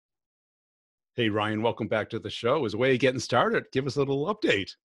Hey, Ryan, welcome back to the show. As a way of getting started, give us a little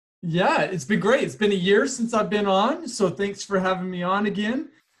update. Yeah, it's been great. It's been a year since I've been on, so thanks for having me on again.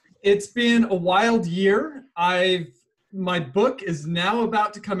 It's been a wild year. My book is now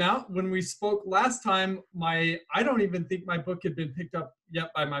about to come out. When we spoke last time, I don't even think my book had been picked up yet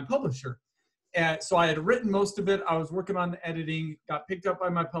by my publisher. And so I had written most of it. I was working on the editing, got picked up by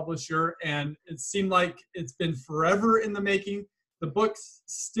my publisher, and it seemed like it's been forever in the making. The book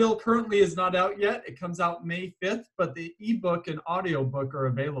still currently is not out yet. It comes out May 5th, but the ebook and audiobook are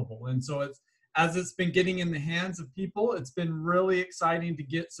available. And so as it's been getting in the hands of people, it's been really exciting to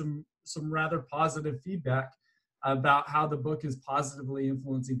get some rather positive feedback about how the book is positively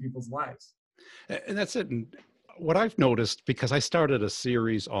influencing people's lives. And that's it. And what I've noticed, because I started a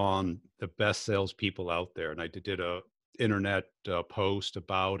series on the best salespeople out there, and I did a internet post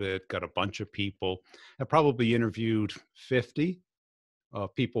about it, got a bunch of people. I probably interviewed 50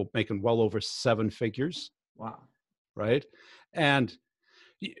 people making well over 7 figures. Wow. Right. And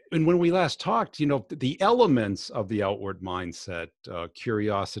when we last talked, the elements of the outward mindset,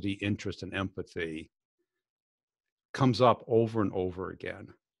 curiosity, interest, and empathy comes up over and over again.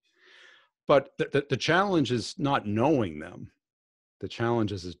 But the challenge is not knowing them. The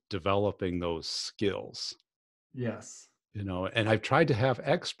challenge is developing those skills. Yes. And I've tried to have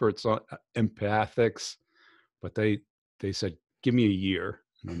experts on empathics, but they said, give me a year.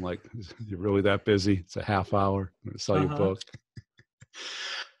 And I'm like, you're really that busy? It's a half hour. I'm going to sell your book.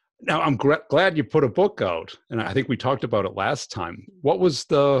 Now, I'm glad you put a book out. And I think we talked about it last time. What was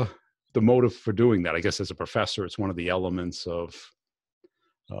the motive for doing that? I guess as a professor, it's one of the elements of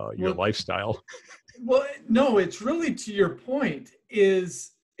your lifestyle. Well, no, it's really to your point,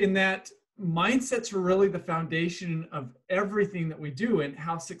 is in that mindsets are really the foundation of everything that we do and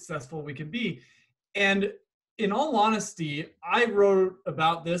how successful we can be. And in all honesty, I wrote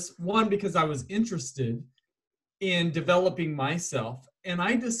about this, one, because I was interested in developing myself. And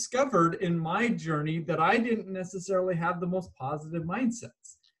I discovered in my journey that I didn't necessarily have the most positive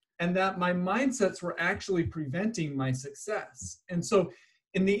mindsets, and that my mindsets were actually preventing my success. And so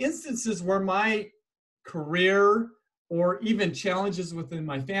in the instances where my career or even challenges within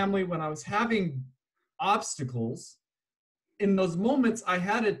my family, when I was having obstacles, in those moments, I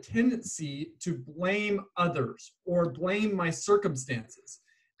had a tendency to blame others or blame my circumstances.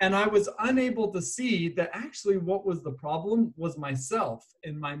 And I was unable to see that actually what was the problem was myself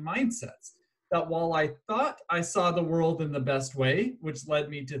and my mindsets. That while I thought I saw the world in the best way, which led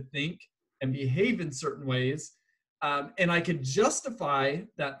me to think and behave in certain ways, and I could justify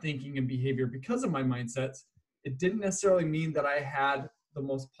that thinking and behavior because of my mindsets, it didn't necessarily mean that I had the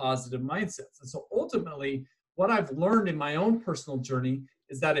most positive mindsets. And so ultimately, what I've learned in my own personal journey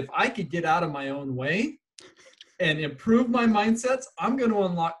is that if I could get out of my own way and improve my mindsets, I'm going to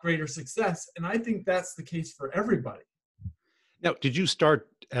unlock greater success. And I think that's the case for everybody. Now, did you start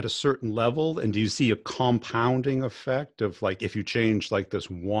at a certain level, and do you see a compounding effect of, like, if you change like this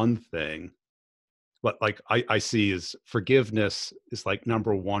one thing, what like I see is forgiveness is like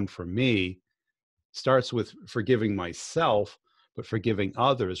number one for me, starts with forgiving myself, but forgiving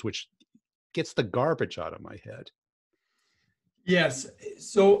others, which gets the garbage out of my head. Yes.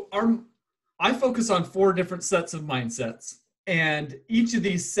 So I focus on 4 different sets of mindsets, and each of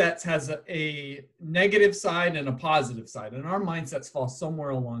these sets has a negative side and a positive side, and our mindsets fall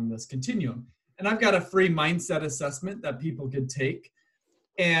somewhere along this continuum. And I've got a free mindset assessment that people could take,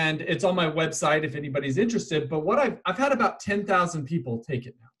 and it's on my website if anybody's interested. But what I've had about 10,000 people take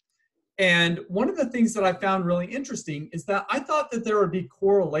it now. And one of the things that I found really interesting is that I thought that there would be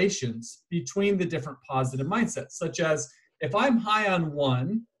correlations between the different positive mindsets, such as if I'm high on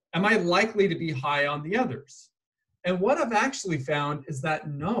one, am I likely to be high on the others? And what I've actually found is that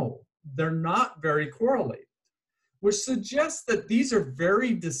no, they're not very correlated, which suggests that these are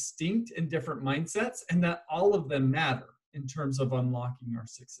very distinct and different mindsets, and that all of them matter in terms of unlocking our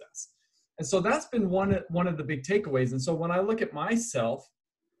success. And so that's been one of the big takeaways. And so when I look at myself,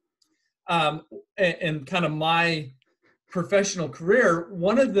 and kind of my professional career,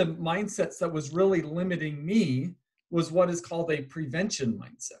 one of the mindsets that was really limiting me was what is called a prevention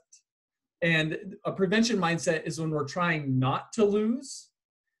mindset. And a prevention mindset is when we're trying not to lose.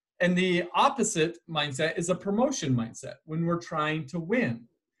 And the opposite mindset is a promotion mindset, when we're trying to win.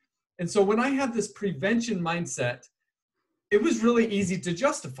 And so when I had this prevention mindset, it was really easy to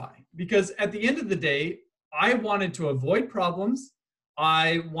justify, because at the end of the day, I wanted to avoid problems.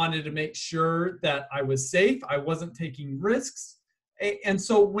 I wanted to make sure that I was safe. I wasn't taking risks. And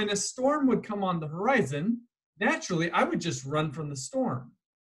so when a storm would come on the horizon, naturally, I would just run from the storm.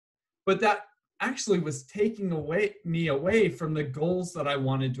 But that actually was taking me away from the goals that I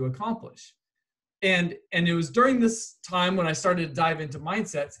wanted to accomplish. And it was during this time when I started to dive into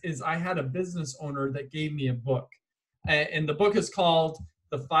mindsets is I had a business owner that gave me a book. And the book is called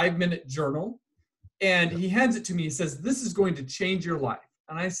The 5-Minute Journal. And he hands it to me. He says, this is going to change your life.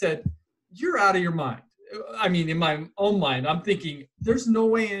 And I said, you're out of your mind. I mean, in my own mind, I'm thinking, there's no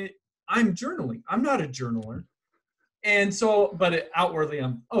way I'm journaling. I'm not a journaler. And so, but outwardly,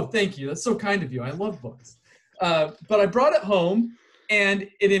 oh, thank you. That's so kind of you. I love books. But I brought it home, and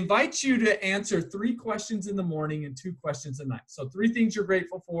it invites you to answer 3 questions in the morning and 2 questions at night. So 3 things you're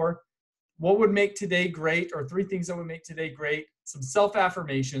grateful for, what would make today great, or 3 things that would make today great, some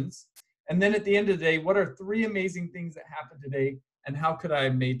self-affirmations. And then at the end of the day, what are 3 amazing things that happened today, and how could I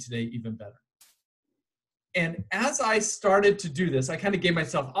have made today even better? And as I started to do this, I kind of gave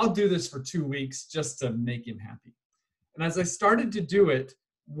myself, I'll do this for 2 weeks just to make him happy. And as I started to do it,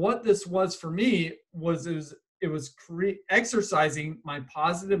 what this was for me was it was exercising my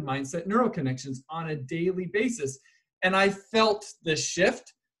positive mindset neural connections on a daily basis. And I felt the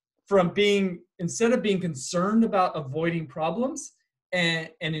shift from instead of being concerned about avoiding problems and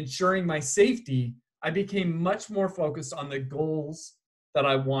ensuring my safety, I became much more focused on the goals that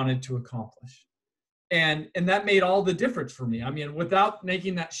I wanted to accomplish. And that made all the difference for me. I mean, without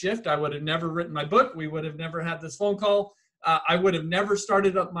making that shift, I would have never written my book. We would have never had this phone call. I would have never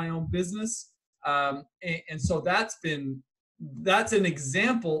started up my own business. And so that's an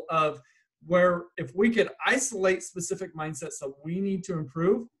example of where if we could isolate specific mindsets that we need to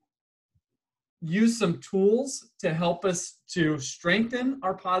improve, use some tools to help us to strengthen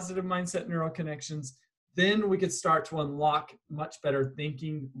our positive mindset neural connections, then we could start to unlock much better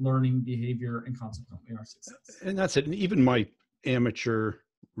thinking, learning, behavior, and consequently our success. And that's it. And even my amateur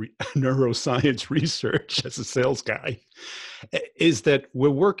neuroscience research as a sales guy is that we're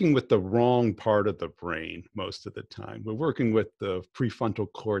working with the wrong part of the brain most of the time. We're working with the prefrontal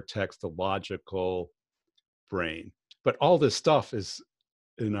cortex, the logical brain. But all this stuff is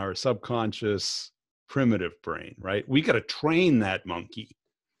in our subconscious primitive brain, right? We got to train that monkey,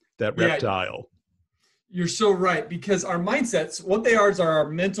 that reptile. You're so right, because our mindsets, what they are our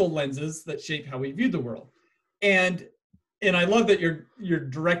mental lenses that shape how we view the world. And I love that you're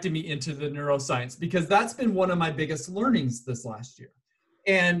directing me into the neuroscience, because that's been one of my biggest learnings this last year.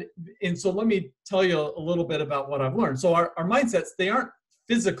 And so let me tell you a little bit about what I've learned. So our mindsets, they aren't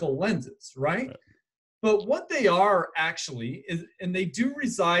physical lenses, right? But what they are actually is, and they do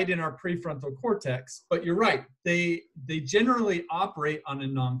reside in our prefrontal cortex, but you're right, they generally operate on a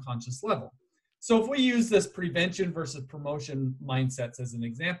non-conscious level. So if we use this prevention versus promotion mindsets as an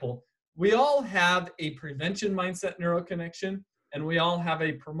example, we all have a prevention mindset neural connection, and we all have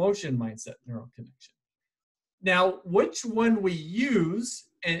a promotion mindset neural connection. Now, which one we use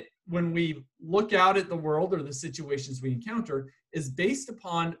and when we look out at the world or the situations we encounter is based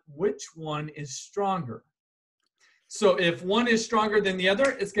upon which one is stronger. So if one is stronger than the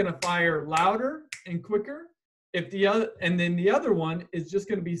other, it's going to fire louder and quicker. And then the other one is just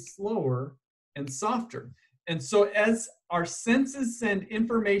going to be slower and softer. And so as our senses send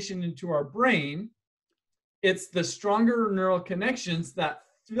information into our brain, it's the stronger neural connections that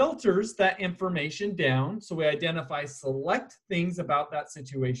filters that information down. So we identify select things about that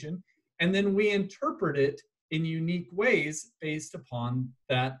situation, and then we interpret it in unique ways based upon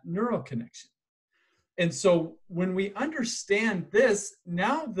that neural connection. And so when we understand this,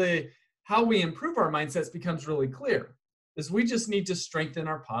 now how we improve our mindsets becomes really clear. Is we just need to strengthen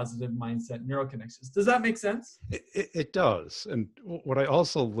our positive mindset neural connections. Does that make sense? It does. And what I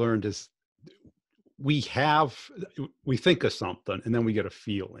also learned is we think of something and then we get a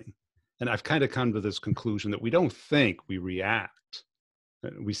feeling. And I've kind of come to this conclusion that we don't think, we react.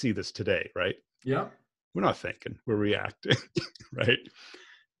 We see this today, right? Yeah. We're not thinking, we're reacting, right?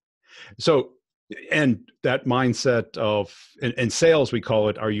 So, and that mindset of, in sales, we call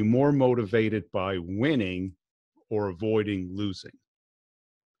it, are you more motivated by winning or avoiding losing?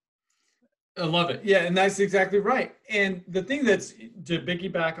 I love it. Yeah, and that's exactly right. And the thing that's, to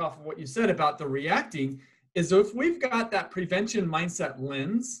piggyback off of what you said about the reacting, is if we've got that prevention mindset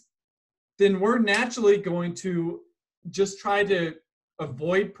lens, then we're naturally going to just try to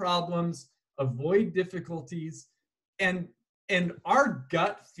avoid problems, avoid difficulties, and our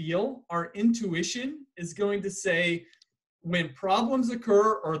gut feel, our intuition is going to say, when problems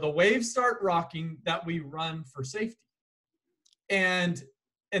occur or the waves start rocking, that we run for safety. And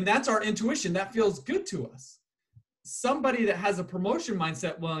that's our intuition. That feels good to us. Somebody that has a promotion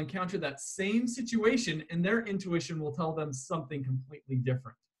mindset will encounter that same situation, and their intuition will tell them something completely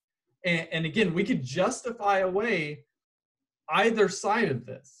different. And again, we could justify away either side of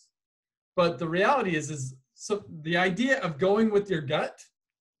this. But the reality is so the idea of going with your gut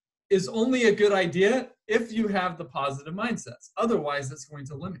is only a good idea if you have the positive mindsets. Otherwise, it's going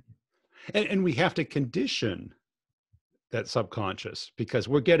to limit you. And we have to condition that subconscious because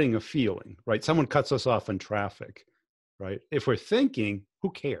we're getting a feeling, right? Someone cuts us off in traffic, right? If we're thinking,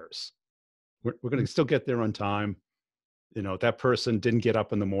 who cares? We're going to still get there on time. You know, that person didn't get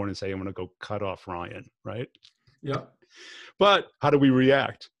up in the morning and say, I'm going to go cut off Ryan, right? Yeah. But how do we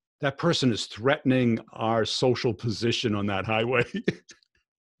react? That person is threatening our social position on that highway.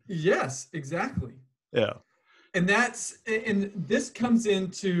 Yes, exactly. Yeah. And this comes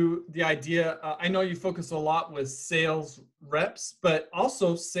into the idea. I know you focus a lot with sales reps, but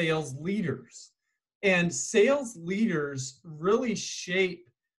also sales leaders. And sales leaders really shape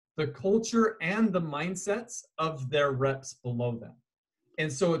the culture and the mindsets of their reps below them.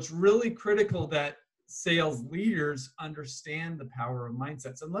 And so it's really critical that sales leaders understand the power of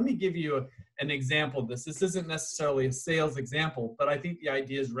mindsets. And let me give you an example of this. This isn't necessarily a sales example, but I think the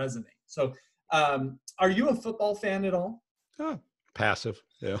ideas resonate. So are you a football fan at all? Oh, passive.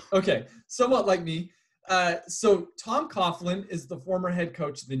 Yeah. Okay, somewhat like me. So Tom Coughlin is the former head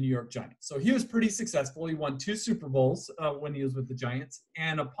coach of the New York Giants. So he was pretty successful. He won 2 Super Bowls when he was with the Giants.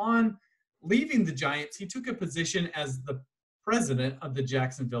 And upon leaving the Giants, he took a position as the president of the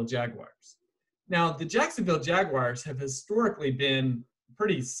Jacksonville Jaguars. Now, the Jacksonville Jaguars have historically been a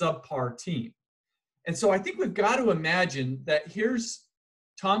pretty subpar team. And so I think we've got to imagine that here's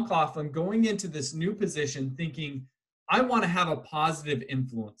Tom Coughlin going into this new position thinking, I want to have a positive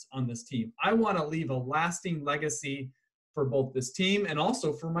influence on this team. I want to leave a lasting legacy for both this team and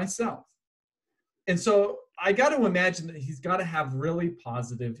also for myself. And so I got to imagine that he's got to have really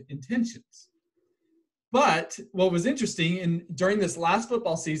positive intentions. But what was interesting, during this last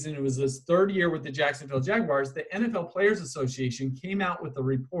football season, it was his 3rd year with the Jacksonville Jaguars, the NFL Players Association came out with a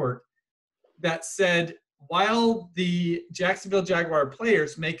report that said, while the Jacksonville Jaguar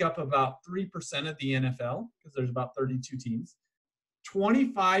players make up about 3% of the NFL, because there's about 32 teams,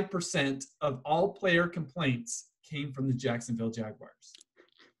 25% of all player complaints came from the Jacksonville Jaguars,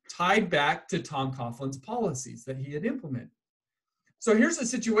 tied back to Tom Coughlin's policies that he had implemented. So here's a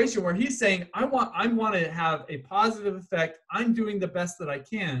situation where he's saying, I want to have a positive effect. I'm doing the best that I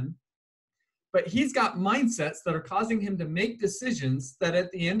can. But he's got mindsets that are causing him to make decisions that at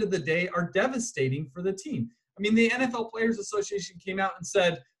the end of the day are devastating for the team. I mean, the NFL Players Association came out and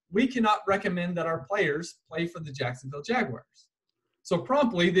said, we cannot recommend that our players play for the Jacksonville Jaguars. So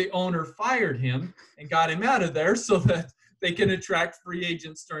promptly, the owner fired him and got him out of there so that they can attract free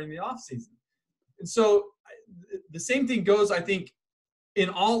agents during the offseason. And so the same thing goes, I think, in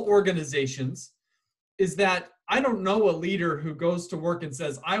all organizations, is that I don't know a leader who goes to work and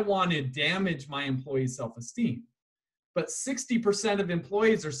says, I want to damage my employees' self-esteem. But 60% of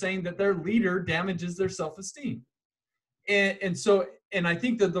employees are saying that their leader damages their self-esteem. And I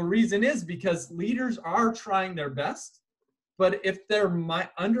think that the reason is because leaders are trying their best, but if their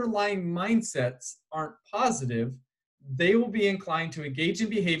underlying mindsets aren't positive, they will be inclined to engage in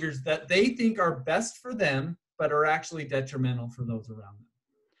behaviors that they think are best for them, but are actually detrimental for those around them.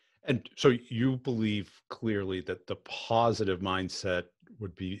 And so you believe clearly that the positive mindset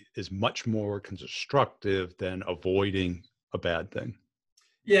is much more constructive than avoiding a bad thing.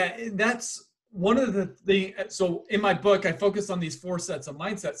 Yeah, that's one of the things. So in my book, I focus on these 4 sets of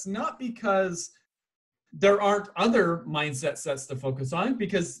mindsets, not because there aren't other mindset sets to focus on,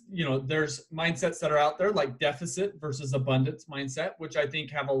 because, there's mindsets that are out there like deficit versus abundance mindset, which I think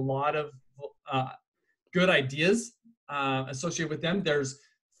have a lot of good ideas associated with them. There's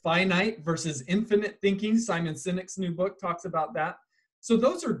finite versus infinite thinking. Simon Sinek's new book talks about that. So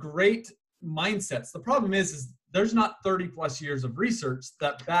those are great mindsets. The problem is there's not 30 plus years of research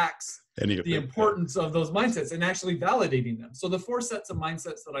that backs the importance of those mindsets and actually validating them. So the 4 sets of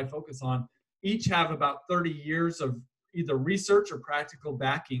mindsets that I focus on each have about 30 years of either research or practical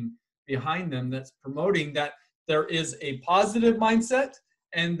backing behind them that's promoting that there is a positive mindset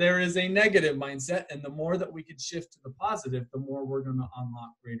and there is a negative mindset. And the more that we can shift to the positive, the more we're going to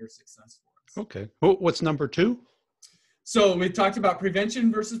unlock greater success for us. Okay. Well, what's number 2? So we talked about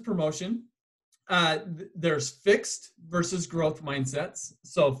prevention versus promotion. There's fixed versus growth mindsets.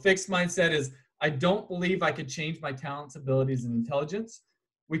 So fixed mindset is, I don't believe I could change my talents, abilities, and intelligence.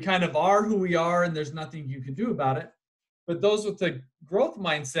 We kind of are who we are, and there's nothing you can do about it. But those with the growth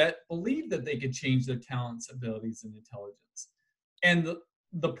mindset believe that they could change their talents, abilities, and intelligence. And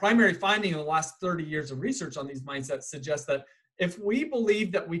the primary finding in the last 30 years of research on these mindsets suggests that if we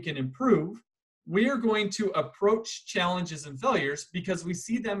believe that we can improve, we are going to approach challenges and failures because we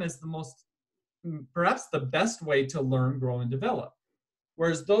see them as perhaps the best way to learn, grow, and develop.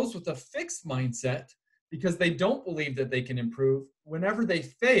 Whereas those with a fixed mindset because they don't believe that they can improve. Whenever they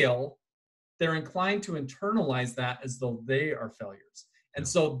fail, they're inclined to internalize that as though they are failures. And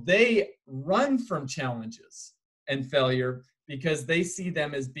so they run from challenges and failure because they see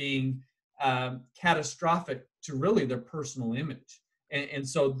them as being catastrophic to really their personal image. And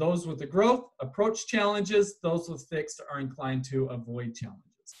so those with the growth approach challenges, those with fixed are inclined to avoid challenges.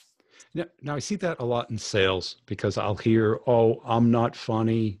 Now I see that a lot in sales because I'll hear, oh, I'm not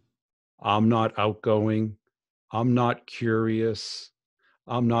funny. I'm not outgoing. I'm not curious.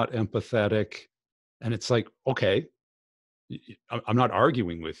 I'm not empathetic. And it's like, okay, I'm not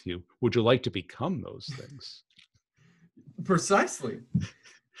arguing with you. Would you like to become those things? Precisely.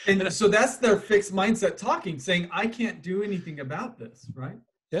 And so that's their fixed mindset talking, saying, I can't do anything about this, right?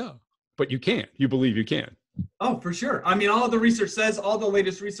 Yeah, but you can. You believe you can. Oh, for sure. I mean, all the research says, all the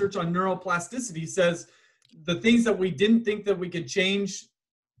latest research on neuroplasticity says the things that we didn't think that we could change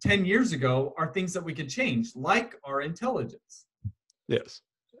 10 years ago are things that we could change, like our intelligence. Yes.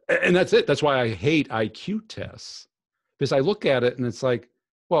 And that's it. That's why I hate IQ tests, because I look at it and it's like,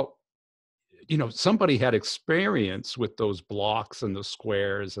 well, somebody had experience with those blocks and the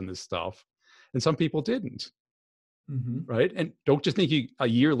squares and this stuff, and some people didn't. Mm-hmm. Right. And don't you think a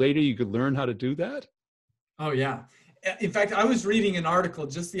year later you could learn how to do that? Oh, yeah. In fact, I was reading an article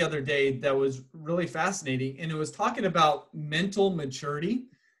just the other day that was really fascinating, and it was talking about mental maturity.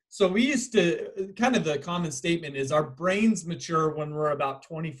 So we used to, kind of the common statement is our brains mature when we're about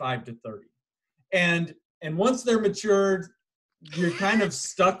 25 to 30. And once they're matured, you're kind of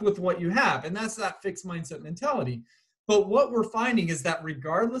stuck with what you have. And that's that fixed mindset mentality. But what we're finding is that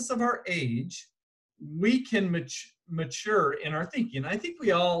regardless of our age, we can mature in our thinking. I think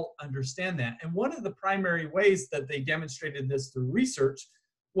we all understand that. And one of the primary ways that they demonstrated this through research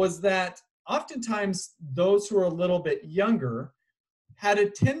was that oftentimes those who are a little bit younger had a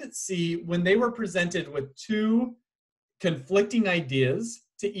tendency, when they were presented with two conflicting ideas,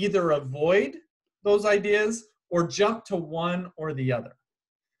 to either avoid those ideas or jump to one or the other.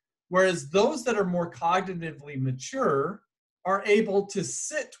 Whereas those that are more cognitively mature are able to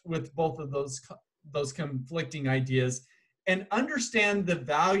sit with both of those conflicting ideas and understand the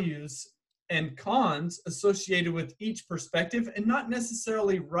values and cons associated with each perspective and not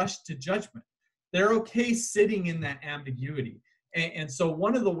necessarily rush to judgment. They're okay sitting in that ambiguity. And so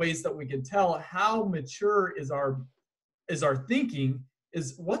one of the ways that we can tell how mature is our thinking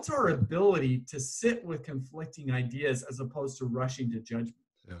is what's our ability to sit with conflicting ideas as opposed to rushing to judgment.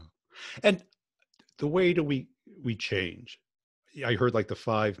 Yeah. And the way do we change? I heard like the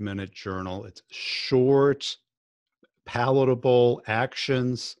 5-minute journal. It's short, palatable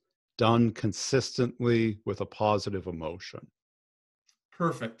actions done consistently with a positive emotion.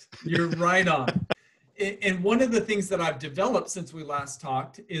 Perfect. You're right on. And one of the things that I've developed since we last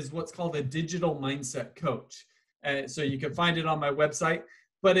talked is what's called a digital mindset coach. So you can find it on my website,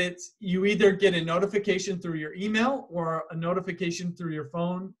 but you either get a notification through your email or a notification through your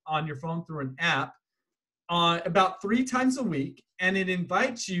phone, on your phone through an app, about 3 times a week. And it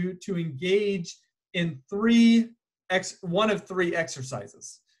invites you to engage in one of 3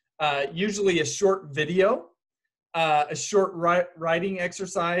 exercises, usually a short video, a short writing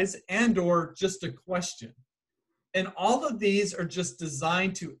exercise, and or just a question. And all of these are just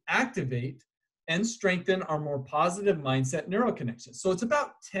designed to activate and strengthen our more positive mindset neuroconnections. So it's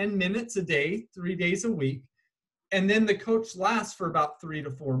about 10 minutes a day, 3 days a week. And then the coach lasts for about 3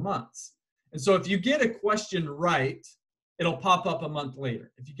 to 4 months. And so if you get a question right, it'll pop up a month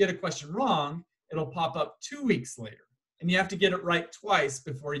later. If you get a question wrong, it'll pop up 2 weeks later. And you have to get it right twice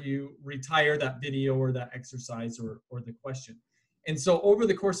before you retire that video or that exercise or the question. And so over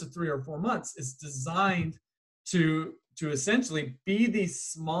the course of 3 or 4 months, it's designed to essentially be these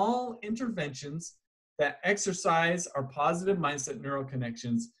small interventions that exercise our positive mindset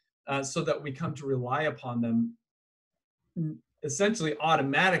neuroconnections so that we come to rely upon them essentially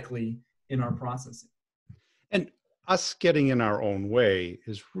automatically in our processing. And us getting in our own way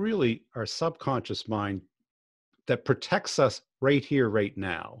is really our subconscious mind that protects us right here, right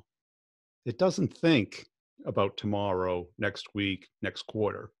now. It doesn't think about tomorrow, next week, next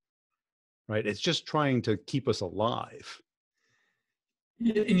quarter, right? It's just trying to keep us alive.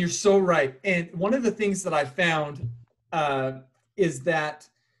 And you're so right. And one of the things that I found is that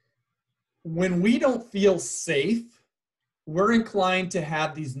when we don't feel safe, we're inclined to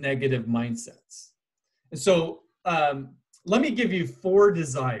have these negative mindsets. And so let me give you 4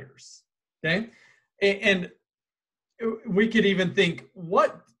 desires, okay? And we could even think,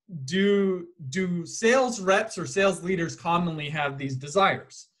 what do sales reps or sales leaders commonly have these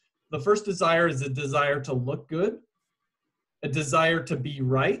desires? The first desire is a desire to look good, a desire to be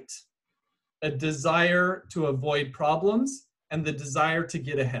right, a desire to avoid problems, and the desire to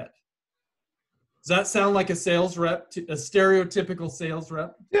get ahead. Does that sound like a sales rep, a stereotypical sales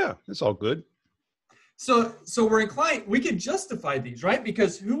rep? Yeah, it's all good. So we're inclined, we can justify these, right?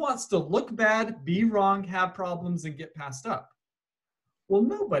 Because who wants to look bad, be wrong, have problems, and get passed up? Well,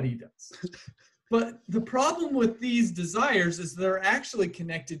 nobody does. But the problem with these desires is they're actually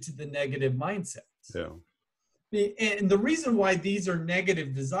connected to the negative mindsets. Yeah. And the reason why these are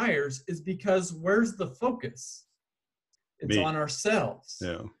negative desires is because where's the focus? It's Me. on ourselves.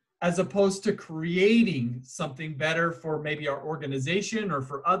 Yeah. As opposed to creating something better for maybe our organization or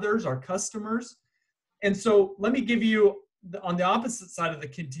for others, our customers. And so let me give you, on the opposite side of the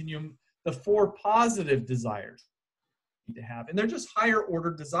continuum, the 4 positive desires you need to have. And they're just higher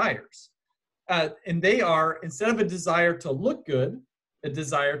order desires. And they are, instead of a desire to look good, a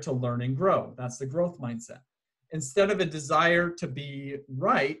desire to learn and grow. That's the growth mindset. Instead of a desire to be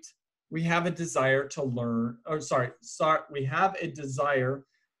right, we have a desire to learn, we have a desire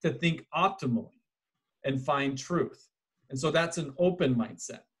to think optimally and find truth. And so that's an open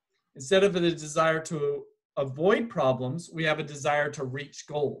mindset. Instead of a desire to avoid problems, we have a desire to reach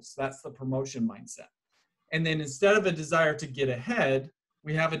goals. That's the promotion mindset. And then instead of a desire to get ahead,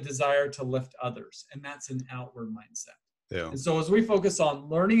 we have a desire to lift others. And that's an outward mindset. Yeah. And so as we focus on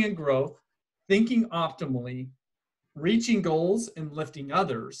learning and growth, thinking optimally, reaching goals, and lifting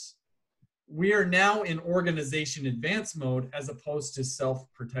others, we are now in organization advance mode as opposed to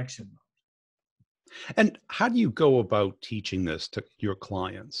self-protection mode. And how do you go about teaching this to your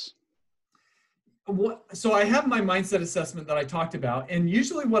clients? So I have my mindset assessment that I talked about. And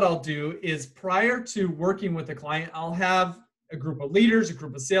usually what I'll do is prior to working with a client, I'll have a group of leaders, a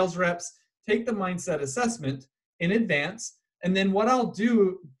group of sales reps, take the mindset assessment in advance. And then what I'll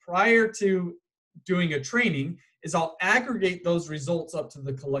do prior to doing a training is I'll aggregate those results up to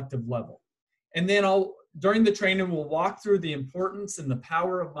the collective level. And then during the training, we'll walk through the importance and the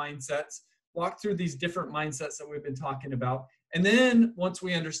power of mindsets, walk through these different mindsets that we've been talking about. And then once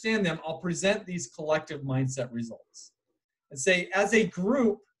we understand them, I'll present these collective mindset results and say, as a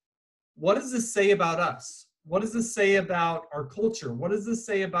group, what does this say about us? What does this say about our culture? What does this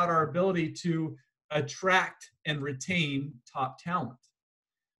say about our ability to attract and retain top talent?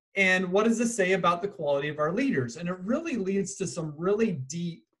 And what does this say about the quality of our leaders? And it really leads to some really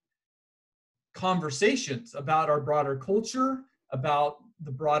deep conversations about our broader culture, about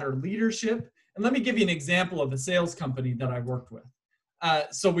the broader leadership. And let me give you an example of a sales company that I worked with. I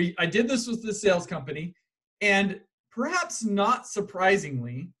did this with the sales company, and perhaps not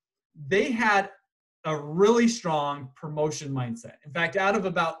surprisingly, they had a really strong promotion mindset. In fact, out of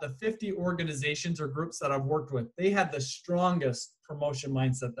about the 50 organizations or groups that I've worked with, they had the strongest promotion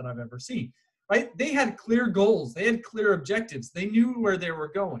mindset that I've ever seen, right? They had clear goals. They had clear objectives. They knew where they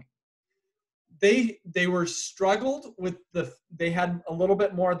were going. They were struggled with they had a little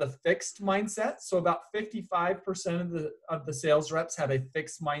bit more of the fixed mindset. So about 55% of the sales reps had a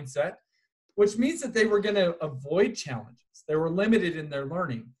fixed mindset, which means that they were going to avoid challenges. They were limited in their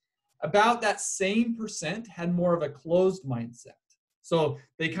learning. About that same percent had more of a closed mindset. So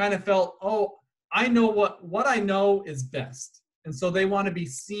they kind of felt, oh, I know what I know is best. And so they want to be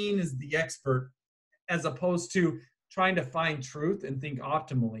seen as the expert as opposed to trying to find truth and think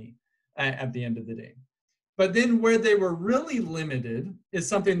optimally at the end of the day. But then where they were really limited is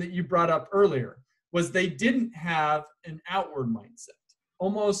something that you brought up earlier, was they didn't have an outward mindset.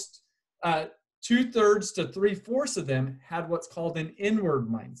 Almost 2/3 to 3/4 of them had what's called an inward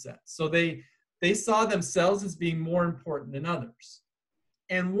mindset. So they saw themselves as being more important than others.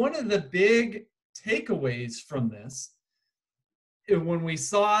 And one of the big takeaways from this, when we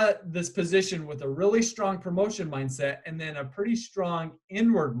saw this position with a really strong promotion mindset and then a pretty strong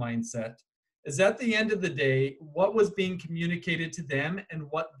inward mindset, is at the end of the day, what was being communicated to them and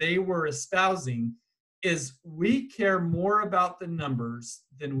what they were espousing is we care more about the numbers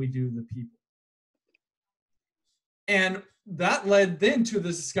than we do the people. And that led then to the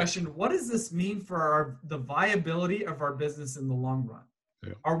discussion, what does this mean for the viability of our business in the long run?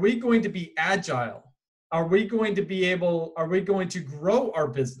 Yeah. Are we going to be agile? Are we going to grow our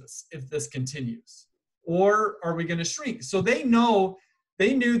business if this continues? Or are we going to shrink? So they knew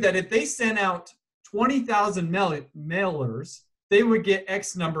that if they sent out 20,000 mailers, they would get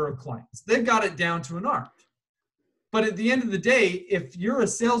X number of clients. They've got it down to an art. But at the end of the day, if you're a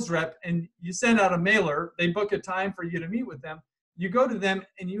sales rep and you send out a mailer, they book a time for you to meet with them, you go to them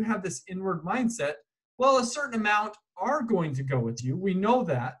and you have this inward mindset, well, a certain amount are going to go with you. We know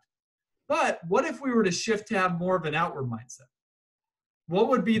that. But what if we were to shift to have more of an outward mindset? What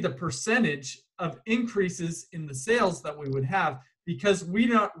would be the percentage of increases in the sales that we would have because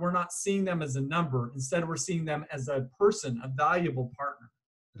we're not seeing them as a number. Instead, we're seeing them as a person, a valuable partner.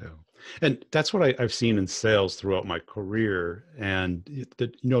 Yeah. And that's what I've seen in sales throughout my career. And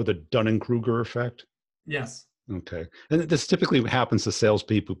the Dunning-Kruger effect. Yes. Okay. And this typically happens to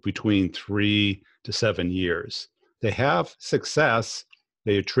salespeople between 3 to 7 years. They have success,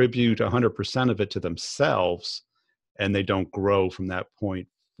 they attribute 100% of it to themselves, and they don't grow from that point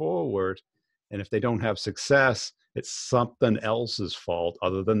forward. And if they don't have success, it's something else's fault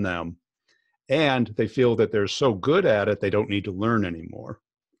other than them. And they feel that they're so good at it, they don't need to learn anymore.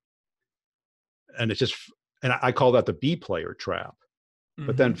 And it's just, and I call that the B player trap.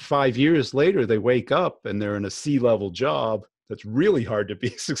 But then 5 years later, they wake up and they're in a C-level job that's really hard to be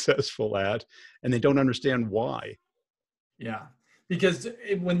successful at, and they don't understand why. Yeah, because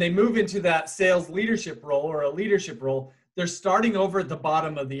when they move into that sales leadership role or a leadership role, they're starting over at the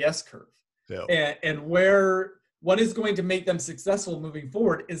bottom of the S curve. Yeah. And what is going to make them successful moving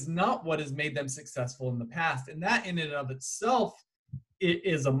forward is not what has made them successful in the past. And that in and of itself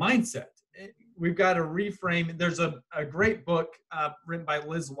is a mindset. We've got to reframe. There's a great book written by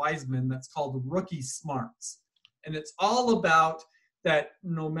Liz Wiseman that's called Rookie Smarts. And it's all about that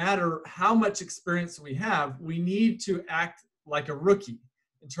no matter how much experience we have, we need to act like a rookie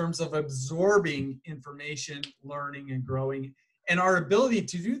in terms of absorbing information, learning, and growing. And our ability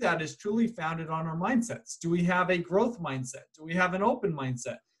to do that is truly founded on our mindsets. Do we have a growth mindset? Do we have an open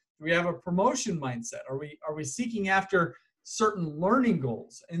mindset? Do we have a promotion mindset? Are we seeking after certain learning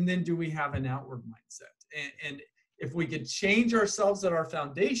goals? And then do we have an outward mindset? And if we could change ourselves at our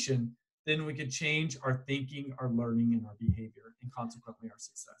foundation, then we could change our thinking, our learning, and our behavior, and consequently our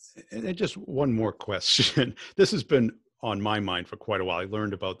success. And just one more question. This has been on my mind for quite a while. I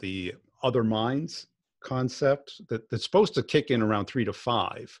learned about the other minds concept that's supposed to kick in around 3 to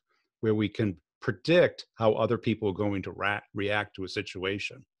 5, where we can predict how other people are going to react to a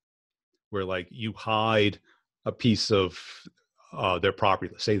situation. Where like you hide a piece of their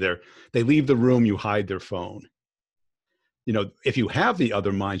property. Say they leave the room, you hide their phone. If you have the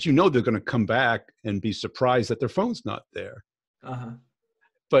other minds, they're going to come back and be surprised that their phone's not there.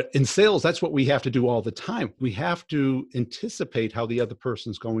 But in sales, that's what we have to do all the time. We have to anticipate how the other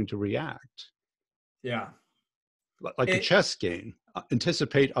person's going to react. Yeah. Like a chess game,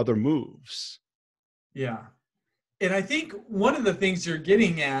 anticipate other moves. Yeah. And I think one of the things you're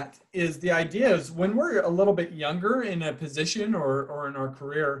getting at is the idea is when we're a little bit younger in a position or in our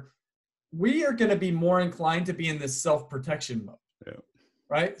career, we are going to be more inclined to be in this self-protection mode. Yeah.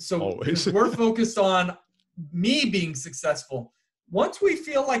 Right? So Always. We're focused on me being successful. Once we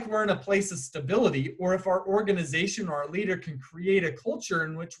feel like we're in a place of stability, or if our organization or our leader can create a culture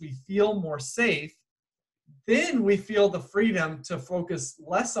in which we feel more safe, then we feel the freedom to focus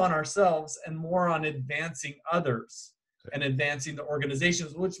less on ourselves and more on advancing others and advancing the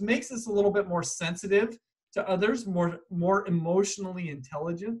organizations, which makes us a little bit more sensitive to others, more emotionally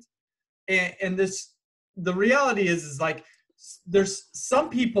intelligent. And the reality is like, there's some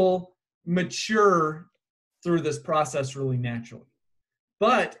people mature through this process really naturally,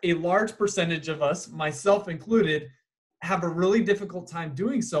 but a large percentage of us, myself included, have a really difficult time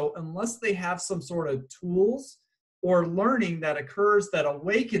doing so unless they have some sort of tools or learning that occurs that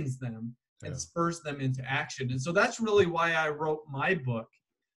awakens them and spurs them into action. And so that's really why I wrote my book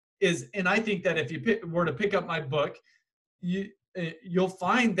and I think that if you were to pick up my book, you'll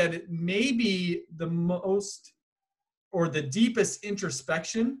find that it may be the most or the deepest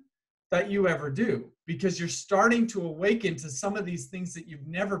introspection that you ever do, because you're starting to awaken to some of these things that you've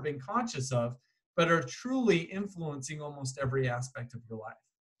never been conscious of, but are truly influencing almost every aspect of your life.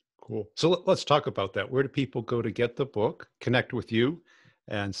 Cool. So let's talk about that. Where do people go to get the book, connect with you,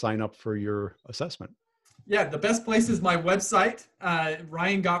 and sign up for your assessment? Yeah, the best place is my website,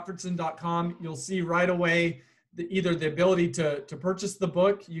 ryangottfredson.com. You'll see right away either the ability to purchase the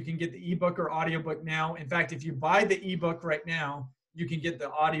book. You can get the ebook or audiobook now. In fact, if you buy the ebook right now, you can get the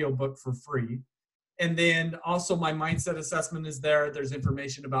audiobook for free. And then also my mindset assessment is there. There's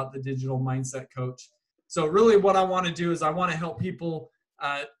information about the digital mindset coach. So really what I want to do is I want to help people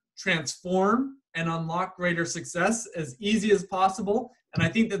transform and unlock greater success as easy as possible. And I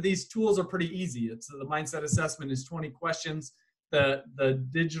think that these tools are pretty easy. The mindset assessment is 20 questions. The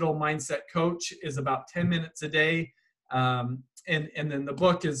digital mindset coach is about 10 minutes a day. And then the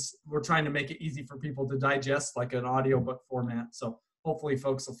book we're trying to make it easy for people to digest, like an audiobook format. So hopefully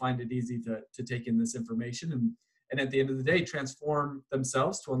folks will find it easy to take in this information and at the end of the day, transform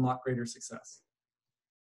themselves to unlock greater success.